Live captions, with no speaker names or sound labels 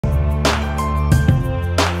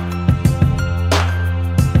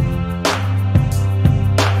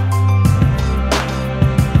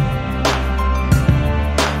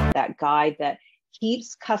guide that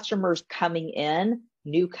keeps customers coming in,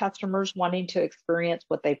 new customers wanting to experience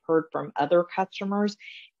what they've heard from other customers,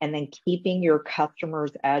 and then keeping your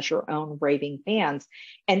customers as your own raving fans.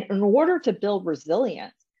 And in order to build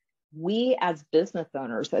resilience, we as business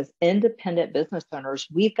owners, as independent business owners,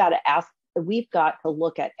 we've got to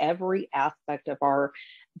look at every aspect of our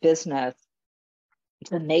business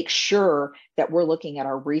to make sure that we're looking at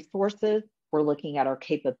our resources, we're looking at our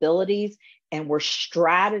capabilities, and we're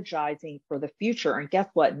strategizing for the future. And guess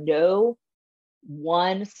what? No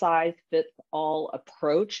one size fits all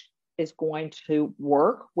approach is going to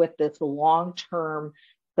work with this long-term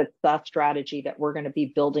success strategy that we're going to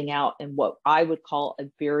be building out in what I would call a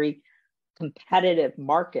very competitive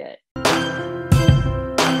market.